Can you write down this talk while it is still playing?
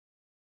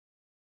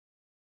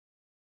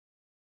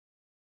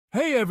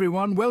Hey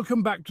everyone,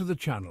 welcome back to the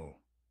channel.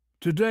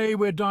 Today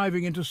we're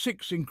diving into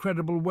 6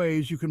 incredible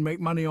ways you can make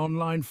money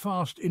online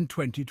fast in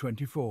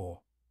 2024.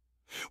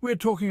 We're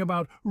talking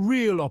about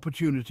real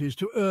opportunities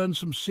to earn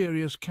some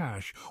serious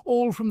cash,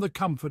 all from the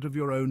comfort of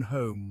your own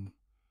home.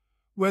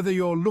 Whether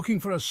you're looking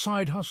for a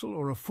side hustle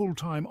or a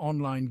full-time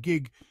online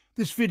gig,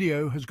 this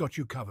video has got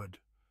you covered.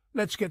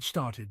 Let's get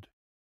started.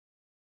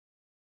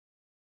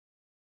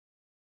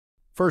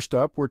 First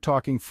up, we're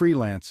talking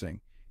freelancing.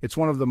 It's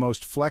one of the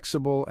most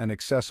flexible and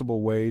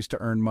accessible ways to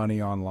earn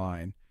money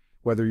online.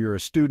 Whether you're a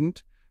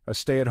student, a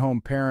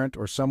stay-at-home parent,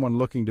 or someone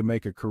looking to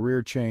make a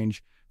career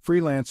change,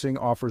 freelancing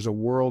offers a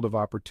world of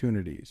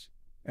opportunities.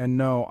 And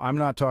no, I'm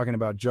not talking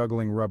about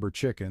juggling rubber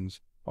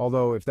chickens,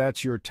 although if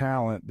that's your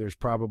talent, there's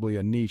probably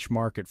a niche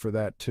market for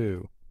that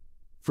too.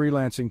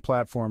 Freelancing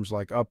platforms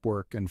like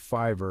Upwork and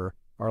Fiverr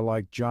are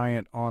like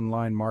giant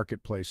online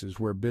marketplaces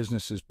where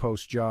businesses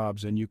post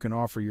jobs and you can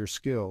offer your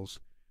skills.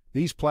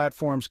 These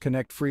platforms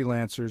connect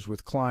freelancers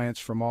with clients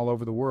from all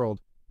over the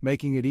world,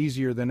 making it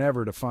easier than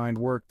ever to find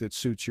work that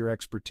suits your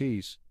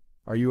expertise.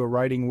 Are you a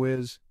writing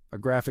whiz, a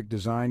graphic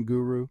design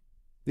guru?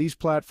 These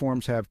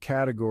platforms have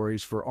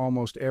categories for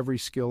almost every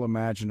skill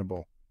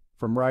imaginable.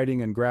 From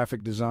writing and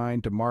graphic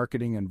design to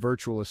marketing and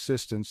virtual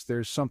assistants,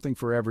 there's something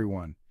for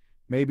everyone.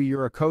 Maybe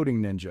you're a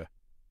coding ninja.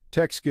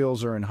 Tech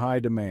skills are in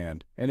high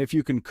demand, and if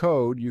you can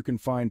code, you can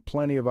find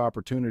plenty of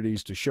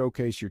opportunities to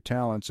showcase your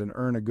talents and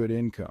earn a good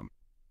income.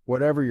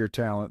 Whatever your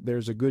talent,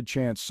 there's a good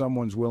chance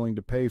someone's willing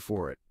to pay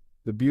for it.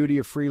 The beauty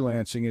of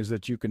freelancing is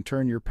that you can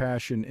turn your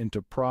passion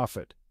into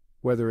profit.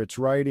 Whether it's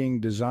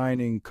writing,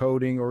 designing,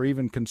 coding, or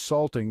even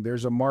consulting,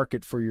 there's a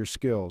market for your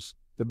skills.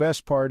 The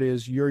best part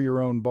is you're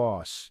your own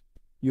boss.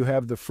 You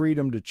have the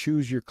freedom to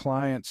choose your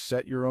clients,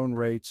 set your own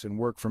rates, and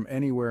work from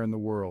anywhere in the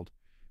world.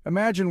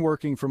 Imagine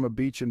working from a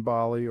beach in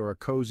Bali or a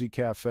cozy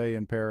cafe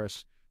in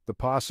Paris. The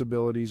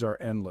possibilities are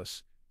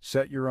endless.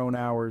 Set your own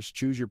hours,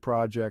 choose your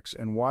projects,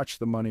 and watch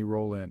the money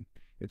roll in.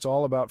 It's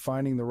all about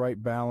finding the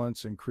right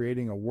balance and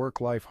creating a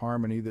work-life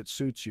harmony that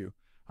suits you.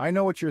 I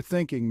know what you're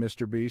thinking,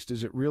 Mr. Beast.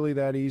 Is it really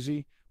that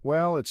easy?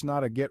 Well, it's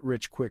not a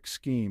get-rich-quick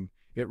scheme.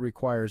 It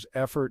requires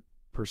effort,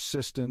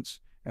 persistence,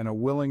 and a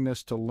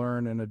willingness to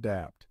learn and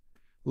adapt.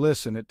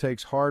 Listen, it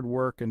takes hard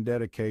work and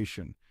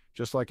dedication,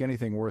 just like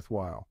anything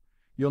worthwhile.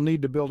 You'll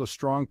need to build a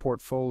strong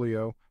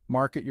portfolio,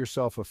 market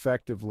yourself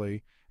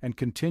effectively, and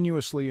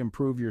continuously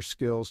improve your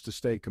skills to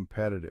stay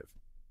competitive.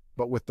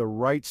 But with the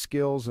right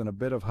skills and a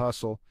bit of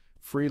hustle,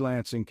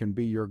 freelancing can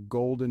be your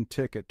golden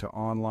ticket to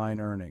online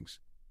earnings.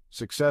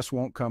 Success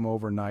won't come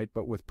overnight,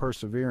 but with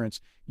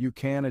perseverance, you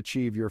can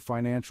achieve your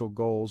financial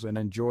goals and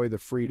enjoy the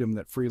freedom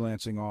that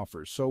freelancing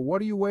offers. So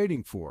what are you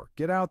waiting for?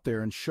 Get out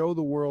there and show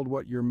the world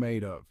what you're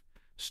made of.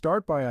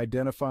 Start by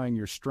identifying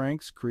your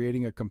strengths,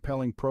 creating a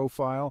compelling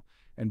profile,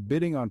 and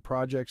bidding on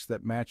projects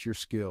that match your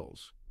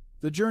skills.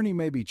 The journey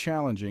may be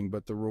challenging,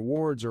 but the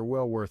rewards are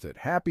well worth it.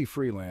 Happy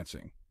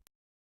freelancing!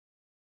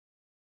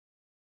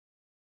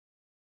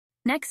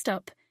 Next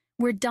up,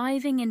 we're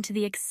diving into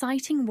the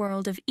exciting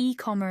world of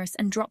e-commerce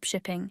and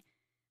dropshipping.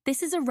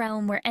 This is a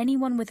realm where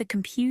anyone with a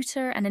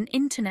computer and an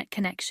internet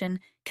connection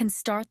can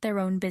start their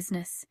own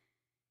business.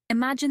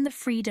 Imagine the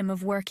freedom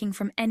of working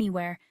from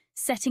anywhere,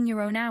 setting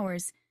your own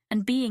hours,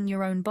 and being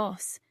your own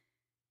boss.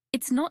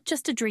 It's not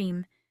just a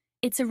dream,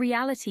 it's a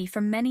reality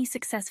for many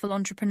successful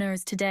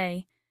entrepreneurs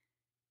today.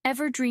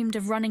 Ever dreamed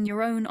of running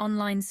your own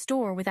online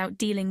store without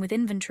dealing with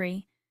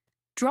inventory?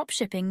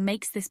 Dropshipping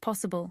makes this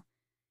possible.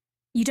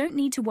 You don't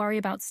need to worry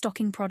about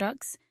stocking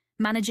products,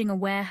 managing a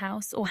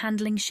warehouse, or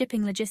handling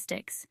shipping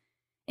logistics.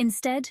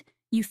 Instead,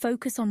 you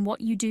focus on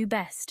what you do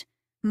best,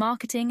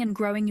 marketing and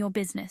growing your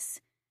business.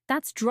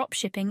 That's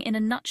dropshipping in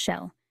a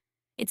nutshell.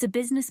 It's a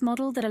business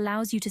model that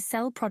allows you to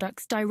sell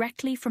products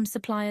directly from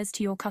suppliers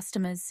to your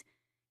customers.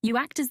 You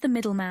act as the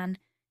middleman,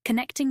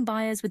 connecting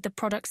buyers with the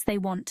products they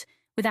want,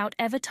 without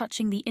ever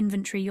touching the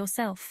inventory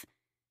yourself.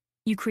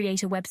 You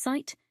create a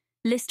website,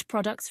 list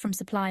products from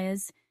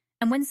suppliers,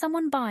 and when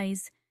someone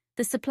buys,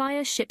 the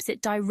supplier ships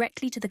it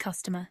directly to the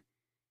customer.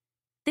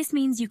 This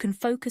means you can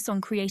focus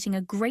on creating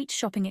a great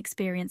shopping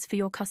experience for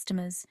your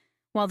customers,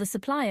 while the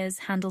suppliers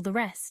handle the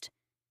rest.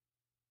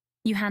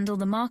 You handle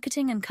the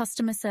marketing and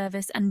customer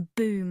service, and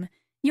boom,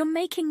 you're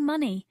making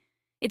money.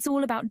 It's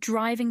all about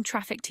driving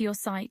traffic to your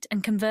site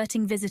and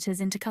converting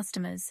visitors into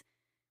customers.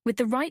 With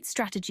the right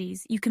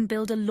strategies, you can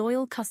build a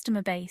loyal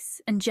customer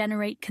base and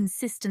generate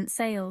consistent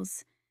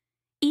sales.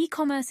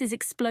 E-commerce is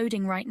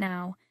exploding right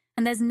now,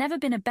 and there's never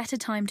been a better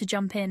time to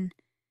jump in.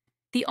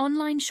 The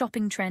online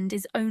shopping trend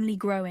is only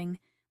growing,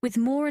 with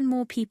more and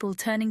more people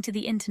turning to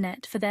the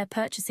internet for their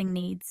purchasing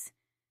needs.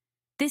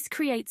 This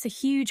creates a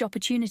huge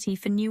opportunity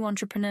for new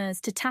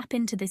entrepreneurs to tap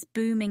into this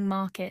booming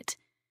market.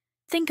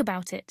 Think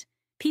about it.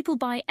 People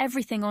buy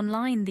everything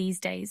online these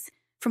days,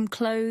 from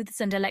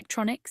clothes and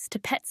electronics to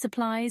pet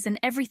supplies and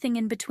everything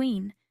in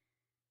between.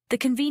 The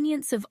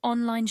convenience of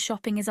online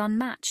shopping is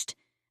unmatched,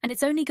 and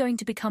it's only going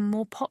to become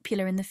more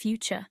popular in the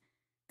future.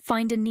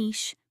 Find a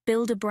niche,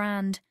 build a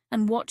brand,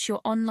 and watch your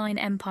online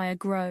empire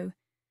grow.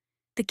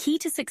 The key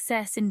to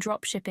success in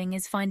dropshipping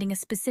is finding a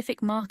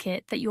specific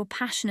market that you're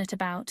passionate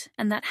about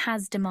and that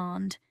has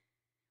demand.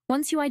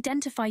 Once you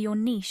identify your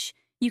niche,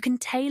 you can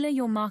tailor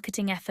your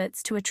marketing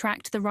efforts to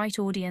attract the right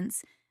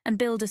audience and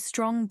build a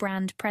strong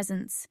brand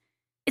presence.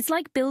 It's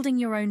like building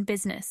your own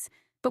business,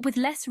 but with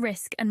less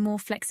risk and more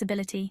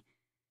flexibility.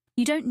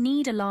 You don't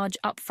need a large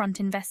upfront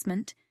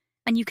investment,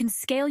 and you can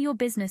scale your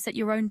business at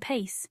your own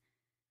pace.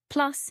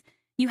 Plus,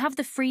 you have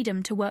the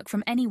freedom to work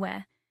from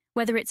anywhere,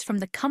 whether it's from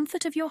the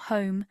comfort of your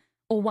home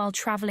or while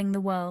traveling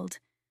the world.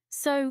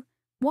 So,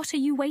 what are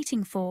you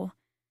waiting for?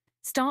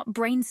 Start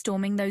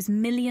brainstorming those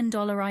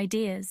million-dollar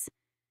ideas.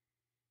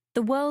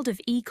 The world of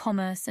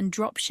e-commerce and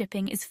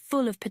dropshipping is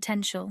full of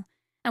potential,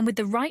 and with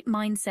the right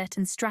mindset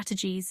and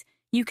strategies,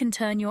 you can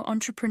turn your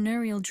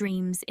entrepreneurial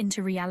dreams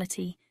into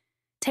reality.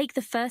 Take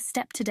the first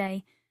step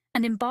today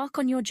and embark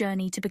on your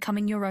journey to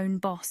becoming your own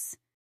boss.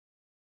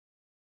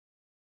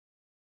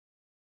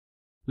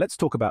 Let's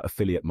talk about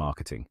affiliate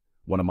marketing,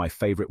 one of my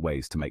favorite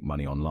ways to make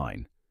money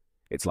online.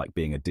 It's like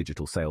being a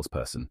digital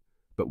salesperson,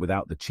 but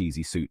without the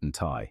cheesy suit and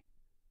tie.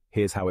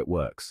 Here's how it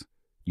works.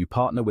 You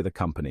partner with a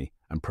company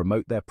and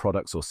promote their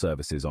products or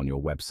services on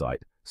your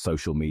website,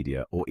 social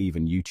media, or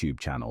even YouTube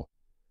channel.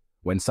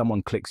 When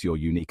someone clicks your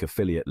unique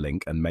affiliate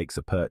link and makes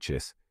a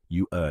purchase,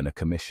 you earn a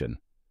commission.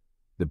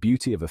 The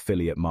beauty of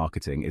affiliate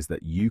marketing is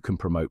that you can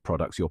promote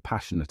products you're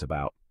passionate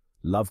about.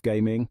 Love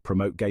gaming,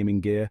 promote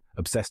gaming gear,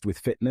 obsessed with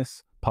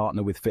fitness,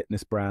 partner with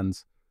fitness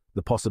brands.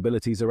 The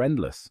possibilities are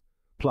endless.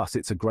 Plus,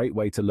 it's a great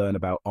way to learn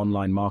about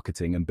online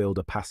marketing and build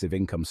a passive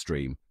income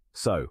stream.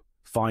 So,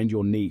 find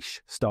your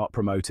niche, start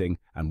promoting,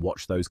 and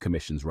watch those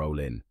commissions roll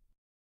in.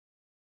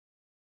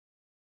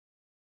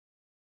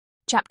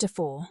 Chapter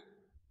 4.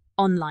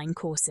 Online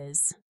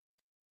courses.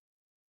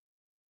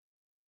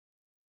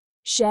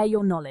 Share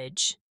your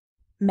knowledge.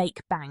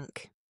 Make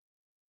bank.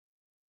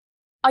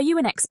 Are you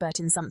an expert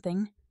in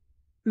something?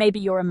 Maybe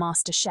you're a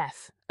master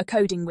chef, a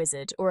coding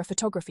wizard, or a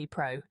photography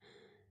pro.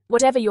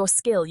 Whatever your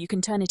skill, you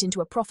can turn it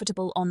into a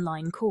profitable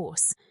online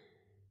course.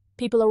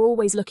 People are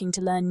always looking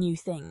to learn new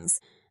things,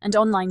 and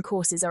online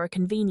courses are a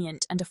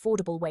convenient and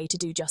affordable way to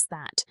do just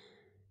that.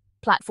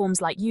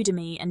 Platforms like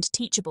Udemy and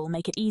Teachable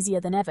make it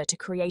easier than ever to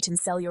create and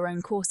sell your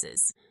own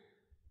courses.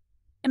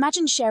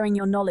 Imagine sharing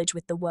your knowledge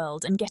with the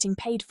world and getting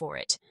paid for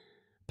it.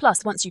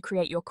 Plus, once you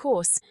create your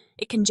course,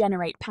 it can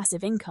generate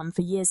passive income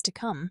for years to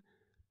come.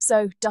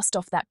 So, dust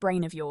off that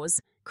brain of yours,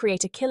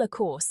 create a killer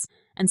course,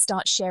 and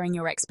start sharing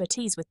your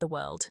expertise with the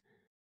world.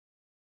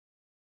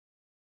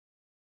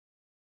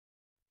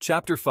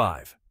 Chapter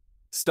 5.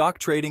 Stock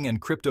Trading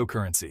and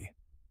Cryptocurrency.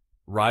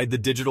 Ride the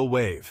digital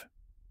wave.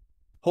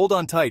 Hold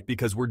on tight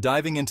because we're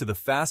diving into the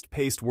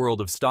fast-paced world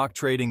of stock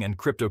trading and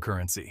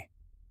cryptocurrency.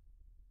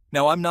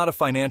 Now, I'm not a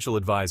financial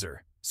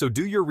advisor, so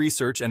do your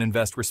research and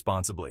invest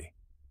responsibly.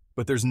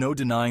 But there's no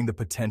denying the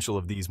potential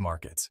of these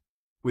markets.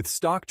 With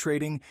stock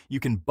trading, you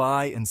can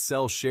buy and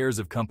sell shares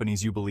of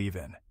companies you believe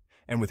in.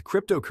 And with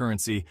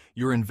cryptocurrency,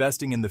 you're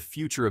investing in the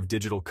future of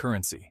digital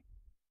currency.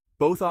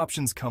 Both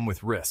options come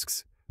with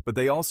risks, but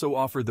they also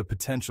offer the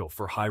potential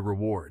for high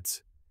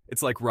rewards.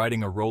 It's like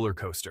riding a roller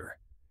coaster.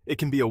 It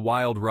can be a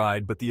wild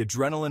ride, but the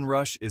adrenaline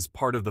rush is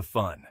part of the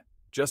fun.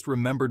 Just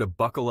remember to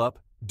buckle up,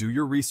 do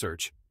your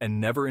research,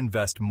 and never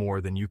invest more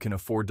than you can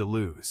afford to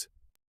lose.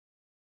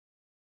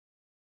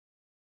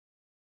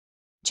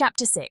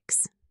 Chapter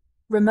 6.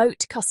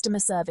 Remote customer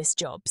service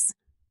jobs.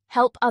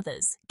 Help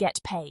others get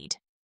paid.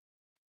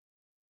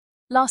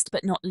 Last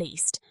but not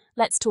least,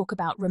 let's talk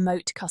about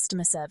remote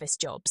customer service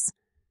jobs.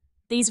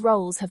 These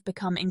roles have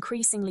become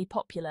increasingly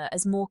popular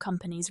as more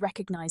companies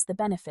recognize the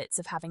benefits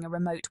of having a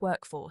remote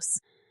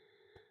workforce.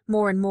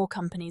 More and more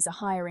companies are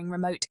hiring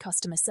remote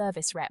customer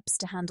service reps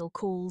to handle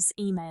calls,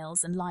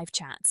 emails, and live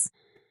chats.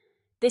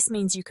 This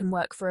means you can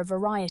work for a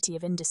variety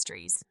of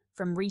industries,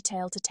 from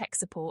retail to tech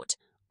support,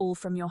 all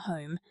from your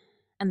home.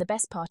 And the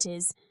best part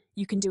is,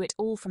 you can do it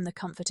all from the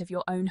comfort of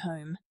your own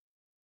home.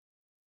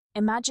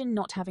 Imagine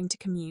not having to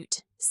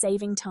commute,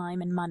 saving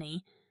time and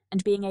money,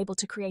 and being able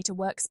to create a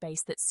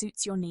workspace that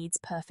suits your needs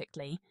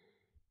perfectly.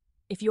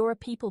 If you're a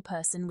people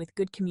person with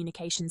good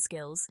communication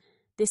skills,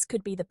 this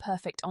could be the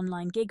perfect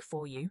online gig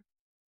for you.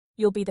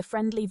 You'll be the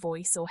friendly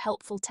voice or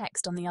helpful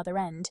text on the other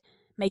end,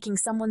 making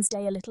someone's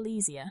day a little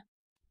easier.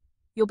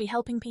 You'll be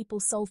helping people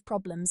solve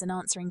problems and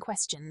answering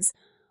questions,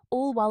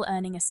 all while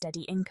earning a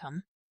steady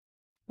income.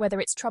 Whether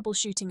it's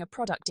troubleshooting a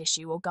product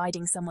issue or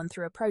guiding someone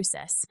through a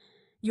process,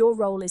 your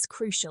role is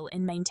crucial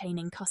in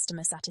maintaining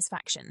customer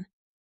satisfaction.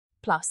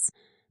 Plus,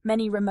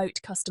 many remote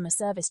customer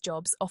service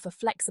jobs offer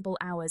flexible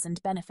hours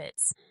and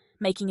benefits,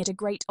 making it a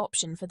great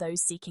option for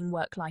those seeking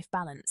work-life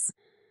balance.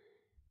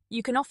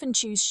 You can often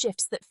choose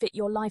shifts that fit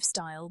your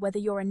lifestyle, whether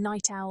you're a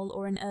night owl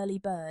or an early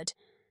bird.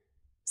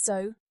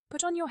 So,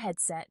 put on your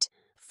headset,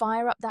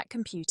 fire up that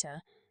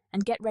computer,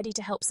 and get ready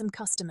to help some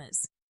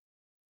customers.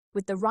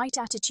 With the right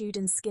attitude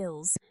and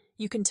skills,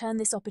 you can turn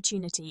this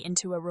opportunity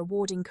into a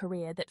rewarding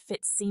career that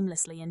fits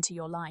seamlessly into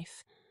your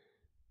life.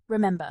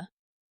 Remember,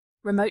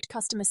 remote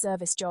customer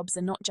service jobs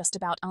are not just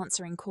about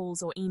answering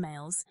calls or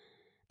emails.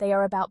 They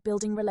are about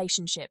building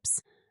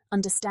relationships,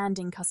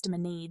 understanding customer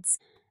needs,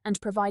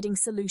 and providing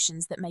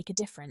solutions that make a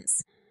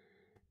difference.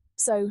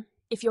 So,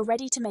 if you're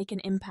ready to make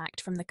an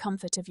impact from the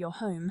comfort of your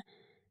home,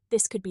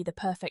 this could be the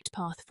perfect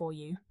path for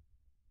you.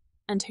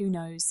 And who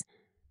knows,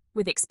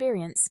 with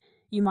experience,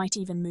 you might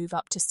even move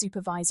up to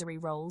supervisory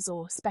roles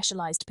or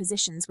specialized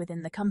positions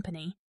within the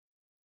company.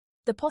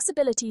 The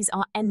possibilities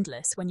are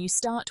endless when you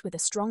start with a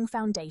strong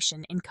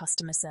foundation in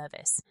customer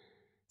service.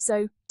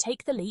 So,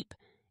 take the leap,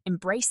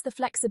 embrace the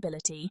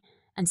flexibility,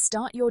 and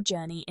start your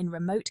journey in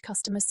remote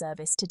customer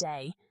service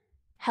today.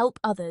 Help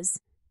others,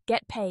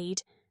 get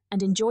paid,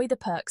 and enjoy the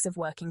perks of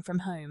working from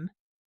home.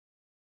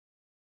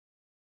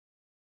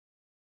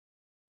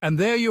 And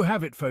there you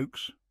have it,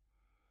 folks.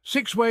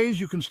 6 ways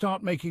you can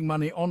start making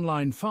money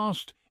online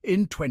fast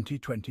in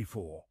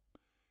 2024.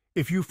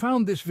 If you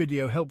found this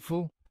video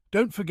helpful,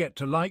 don't forget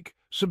to like,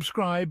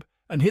 subscribe,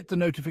 and hit the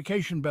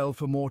notification bell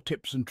for more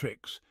tips and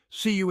tricks.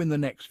 See you in the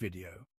next video.